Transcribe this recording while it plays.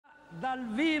dal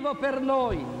vivo per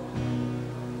noi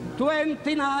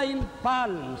 29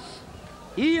 Palms.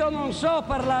 Io non so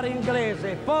parlare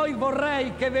inglese, poi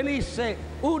vorrei che venisse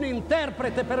un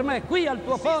interprete per me qui al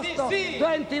tuo posto. Sì.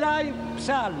 29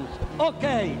 Palms. Ok,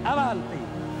 avanti.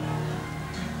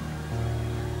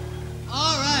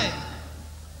 All right.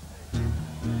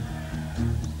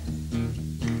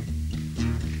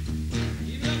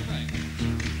 Keep it up, Frank.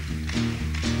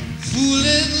 Fool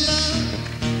in love,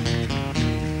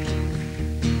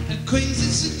 a crazy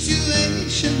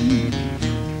situation,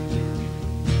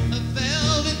 a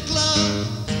velvet glove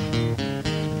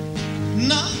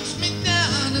knocks me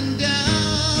down and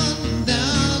down and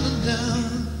down and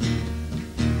down.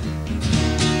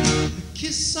 A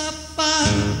kiss I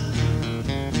fire,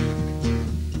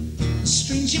 a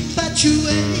strange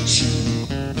infatuation,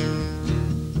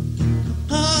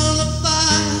 all the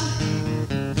fire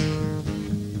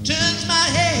turns my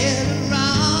head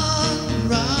around,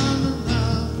 round and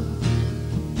round.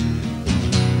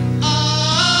 Oh,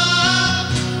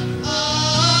 oh,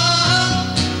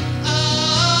 oh,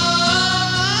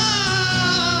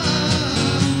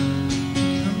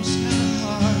 comes kinda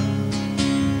hard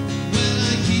when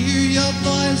I hear your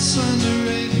voice on the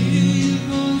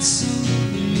radio,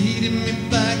 leading me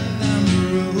back down the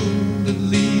road that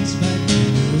leads back to you.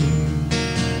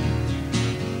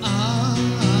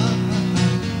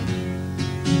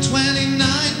 29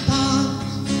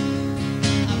 Palms,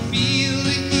 I feel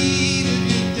the heat of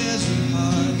your desert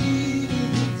heart,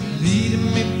 leading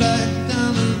me back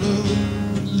down the road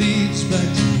that leads back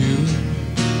to you.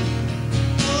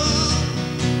 Oh,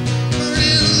 we're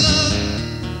in love,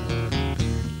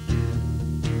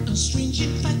 a strange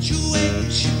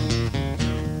infatuation,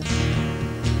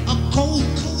 a cold,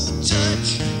 cold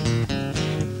touch.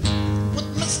 What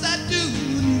must I do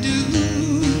and do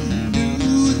and do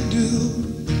and do?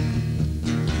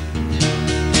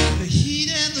 The heat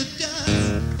and the dust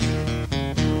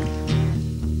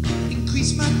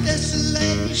increase my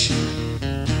desolation.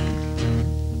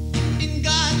 In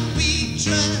God we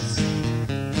trust,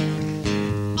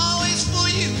 always for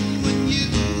you and you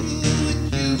and you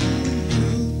and you.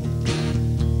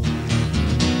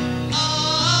 Oh,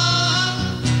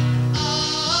 oh,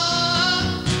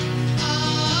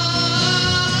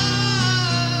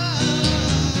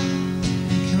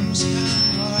 it comes kinda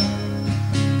hard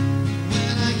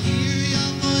when I hear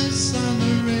your voice on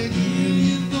the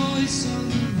radio,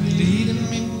 leading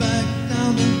me back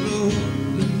down the road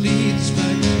that leads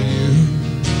back to you.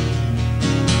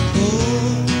 Oh,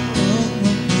 oh,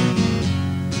 oh.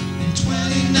 In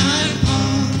 29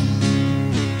 Palms,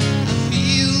 I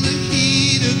feel the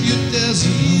heat of your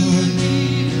desert heart,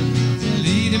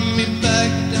 leading me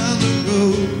back down the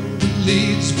road that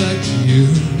leads back to you.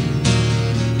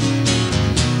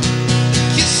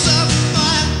 Kiss of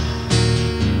fire,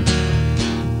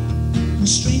 a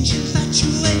strange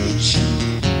infatuation,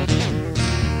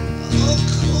 oh,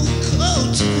 cold, cold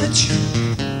touch.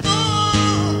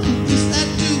 Oh, what's that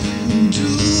do and do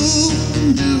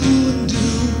and do and do?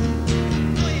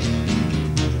 Oh, yeah.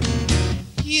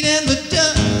 Heat and the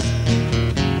dust,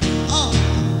 oh,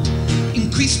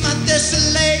 increase my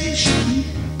desolation.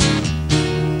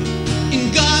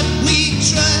 In God we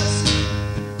trust,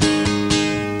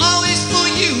 always for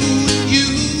you and you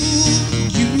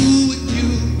and you and you.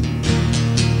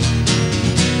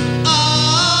 Oh,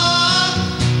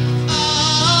 oh,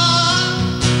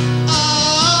 oh,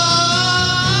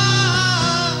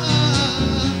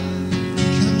 it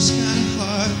comes kinda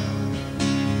hard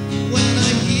when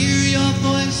I hear your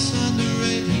voice on the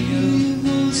radio,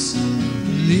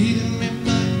 leading me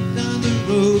back down the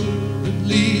road that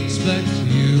leads back to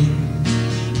you.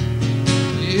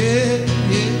 Yeah,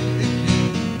 yeah,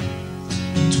 yeah.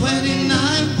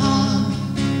 29 Palms,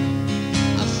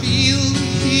 I feel the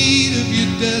heat of your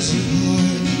desert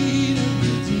heart,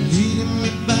 leading me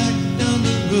back down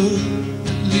the road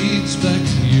that leads back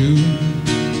to you.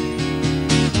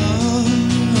 Oh,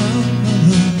 oh, oh,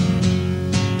 oh.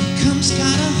 It comes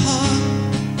kinda hard,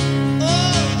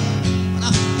 oh, when I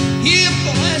hear a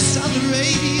voice on the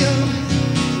radio,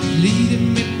 leading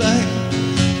me back,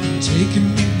 taking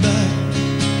me back.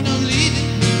 Now leading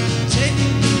me,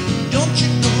 taking me, don't you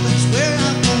know that's where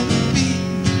I wanna be?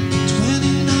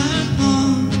 29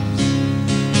 Palms,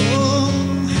 oh,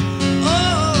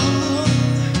 oh,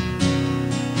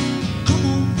 come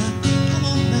on now, come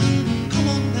on now, come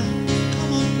on now,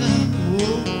 come on now,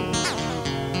 oh,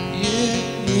 yeah,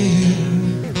 yeah,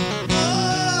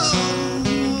 oh.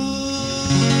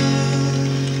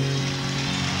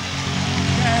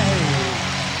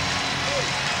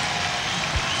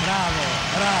 Bravo,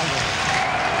 bravo.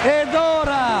 Ed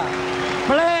ora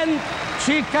Plant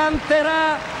ci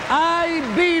canterà I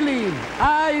believe,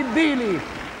 I believe.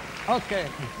 Ok.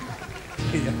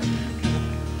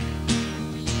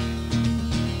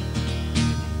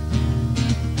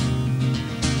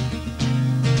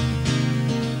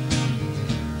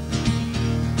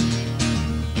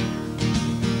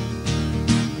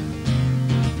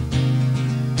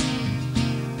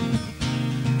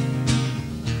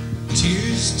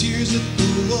 Tears, tears at the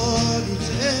water's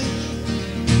edge.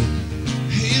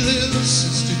 Hey, little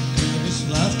sister, girl, this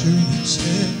laughter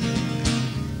instead.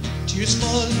 Tears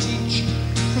fall to teach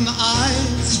from the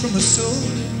eyes, from the soul.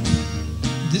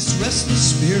 This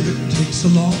restless spirit takes a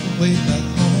long way back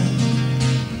home.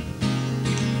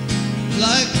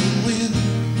 Like the wind,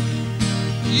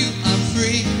 you are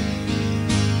free.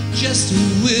 Just a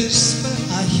whisper,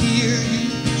 I hear you,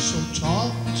 so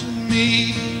talk to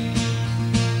me.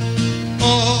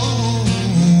 Oh,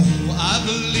 I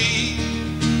believe,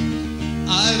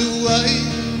 eye to eye.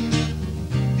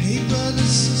 Hey, brothers,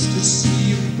 sisters, see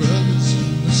your brothers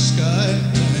in the sky.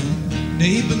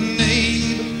 Neighbor,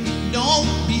 neighbor,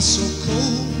 don't be so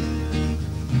cold.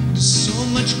 There's so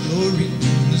much glory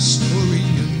in the story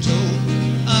untold.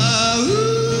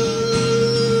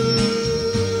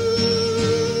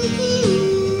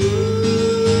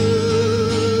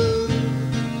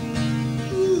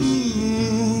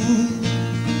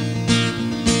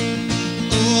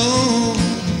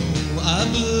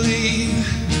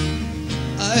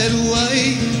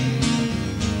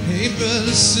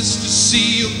 Sister,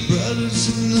 see your brothers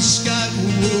in the sky.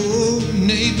 Whoa,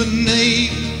 neighbor,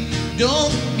 neighbor,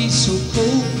 don't be so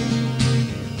cold.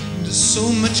 There's so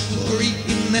much glory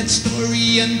in that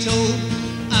story untold.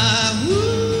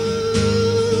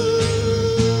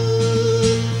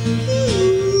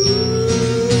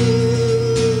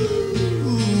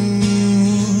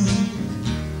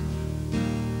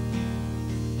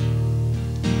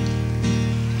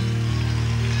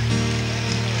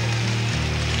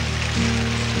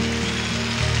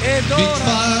 Big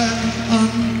fire on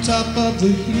top of the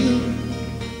hill,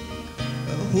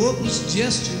 a hopeless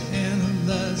gesture and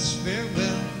a last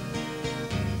farewell.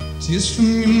 Tears from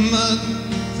your mother,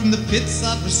 from the pits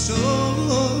of her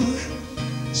soul.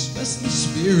 This restless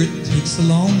spirit takes a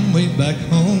long way back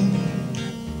home.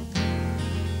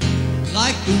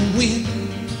 Like the wind,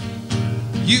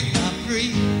 you are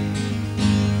free.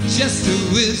 Just a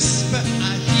whisper,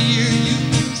 I hear you,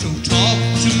 so talk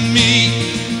to me.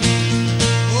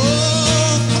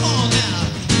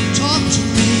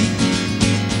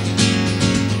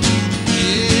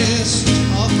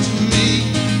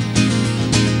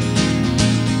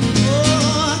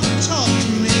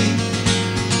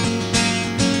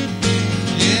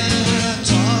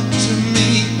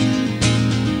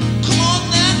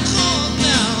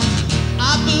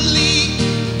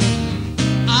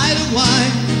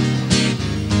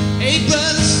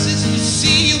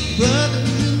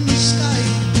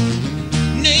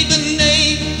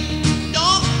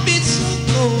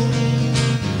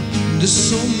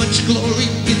 Glory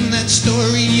in that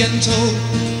story untold.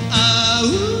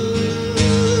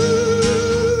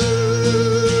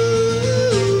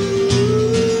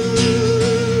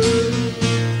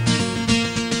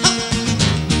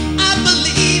 I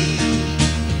believe,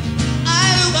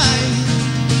 eye to eye.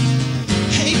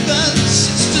 Hey, brother,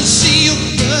 sister, see your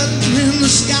brother in the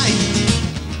sky.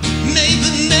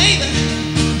 Neighbor, neighbor,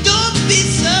 don't be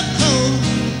so cold.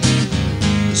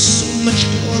 There's so much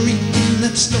glory in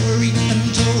that story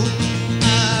untold.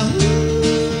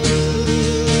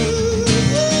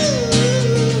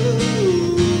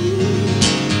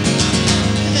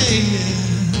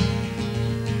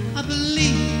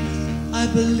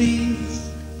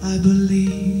 I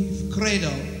believe,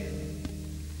 credo.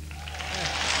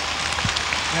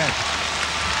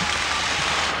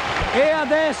 E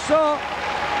adesso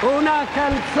una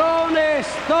canzone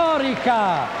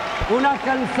storica, una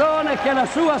canzone che ha la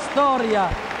sua storia,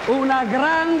 una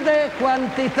grande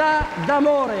quantità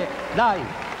d'amore. Dai.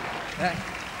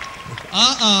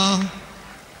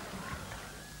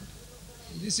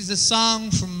 This is a song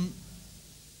from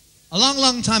a long,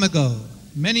 long time ago,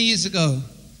 many years ago.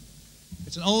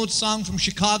 It's an old song from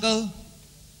Chicago,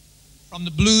 from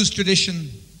the blues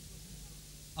tradition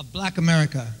of Black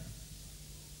America.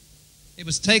 It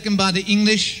was taken by the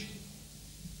English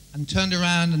and turned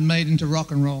around and made into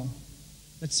rock and roll.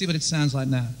 Let's see what it sounds like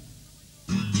now.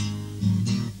 Come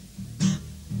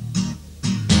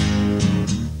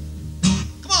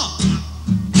on.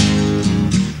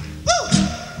 Woo!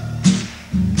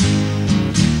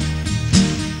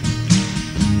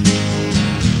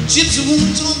 Gypsy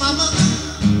woman told my mother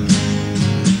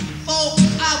before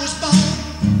I was born,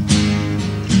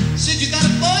 said you got a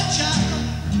boy child,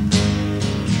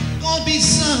 gonna be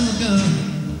son.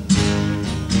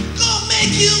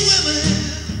 you women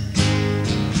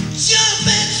jump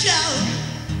and shout,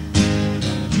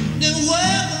 then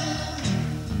whoever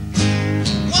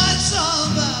what's all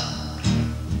about.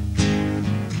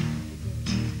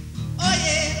 Oh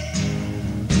yeah,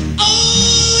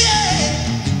 oh yeah.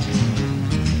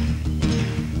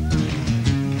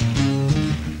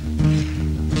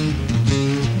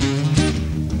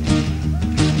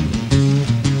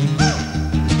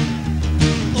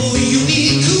 Oh, you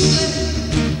need cooling,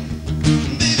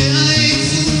 baby. I ain't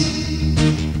fooling.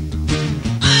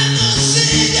 I'm gonna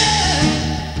send ya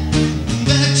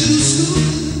back to school,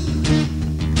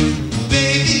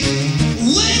 baby.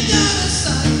 Way down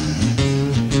inside,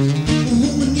 a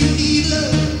woman you need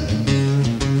love,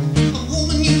 a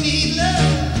woman you need love.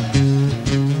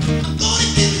 I'm gonna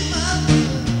give you my love,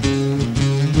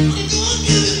 I'm gonna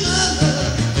give you my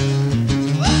love.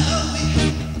 Oh, yeah.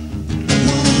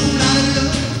 Want a whole lot of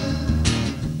love,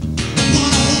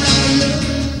 want a whole lot of love,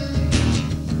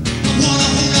 want a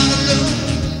whole lot of love,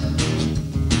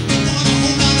 want a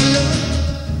whole lot of love.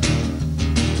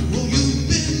 Oh, you've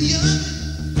been young,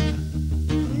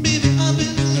 baby, I've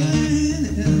been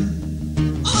learning.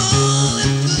 All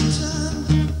at the time,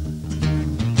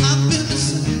 I've been the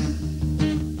same.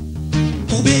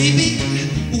 Oh, baby,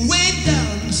 way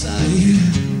down inside,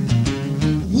 a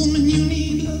woman you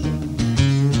need love,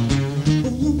 a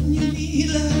woman you need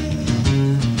love.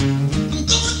 I'm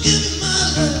gonna give you my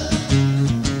love,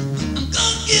 I'm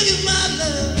gonna give you my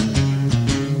love.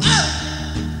 Oh,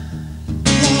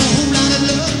 want a whole lot of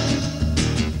love,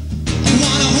 I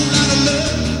want a whole lot of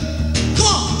love. Come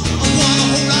on, I want a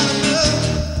whole lot of love,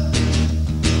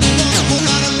 I want a whole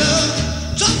lot of love.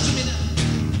 Talk to me now.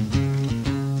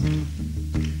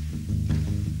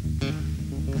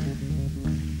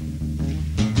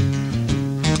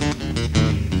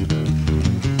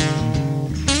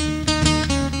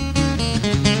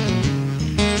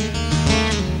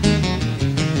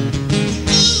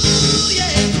 Ooh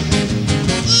yeah,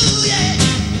 ooh yeah,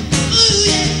 ooh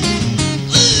yeah,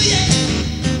 ooh yeah,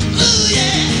 ooh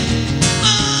yeah,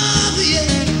 oh yeah.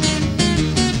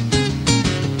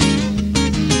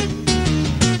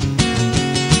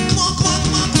 Come on, come on,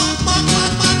 come on, come on,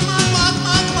 come on, come on, come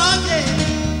on, come on, yeah.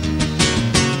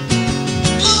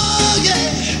 Oh yeah,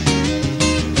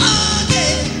 oh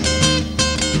yeah.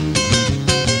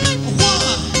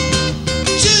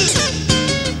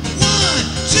 1,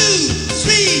 2,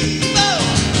 3, 4.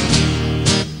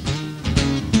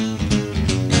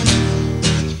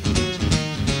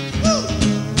 Woo.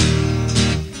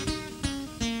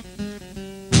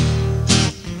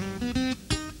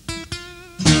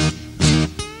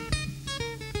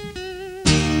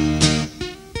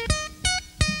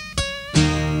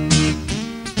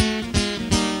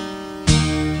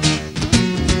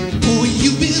 Oh,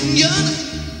 you've been young,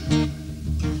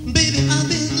 baby, I've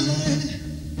been learning.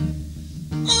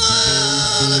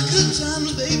 All the good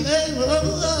times, baby, oh,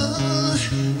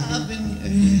 I've been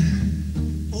here.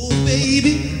 Oh,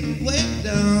 baby, way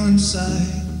down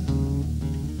inside,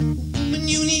 a woman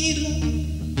you need love,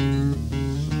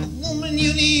 a woman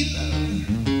you need love.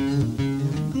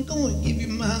 I'm gonna give you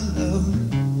my love,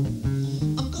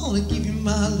 I'm gonna give you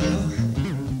my love.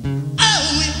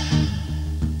 Oh, yeah.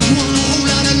 I want a whole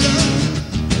lot of love,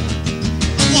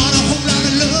 I want a whole lot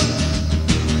of love,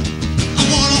 I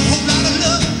want a whole lot of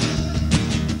love,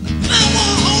 I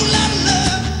want a whole lot of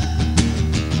love,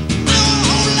 I want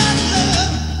a whole lot of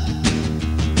love,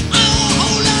 I want a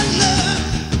whole lot of love,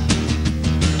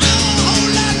 I want a whole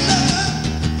lot of love,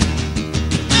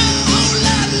 I want a whole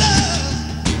lot of love,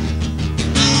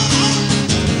 I want a whole.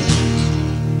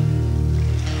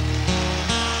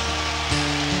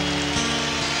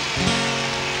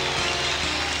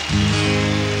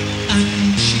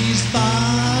 And she's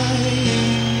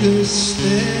buying a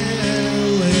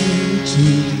stairway to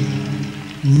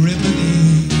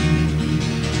Rimini.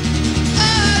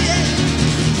 Oh yeah.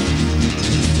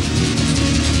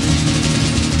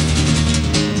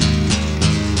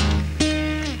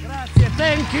 Grazie,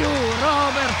 thank you,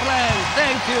 Robert Plant,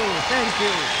 thank you, thank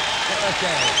you. Ok,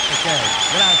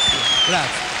 grazie,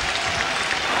 grazie.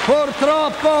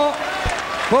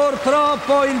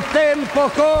 Purtroppo il tempo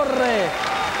corre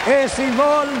e si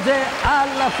volge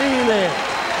alla fine.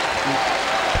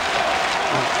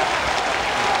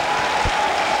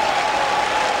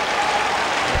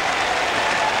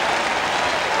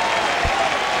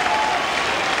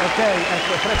 Ok,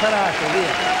 ecco, preparate,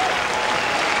 via.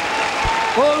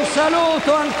 Un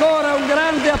saluto ancora, un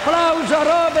grande applauso a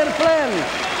Robert Plant.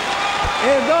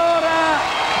 Ed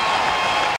ora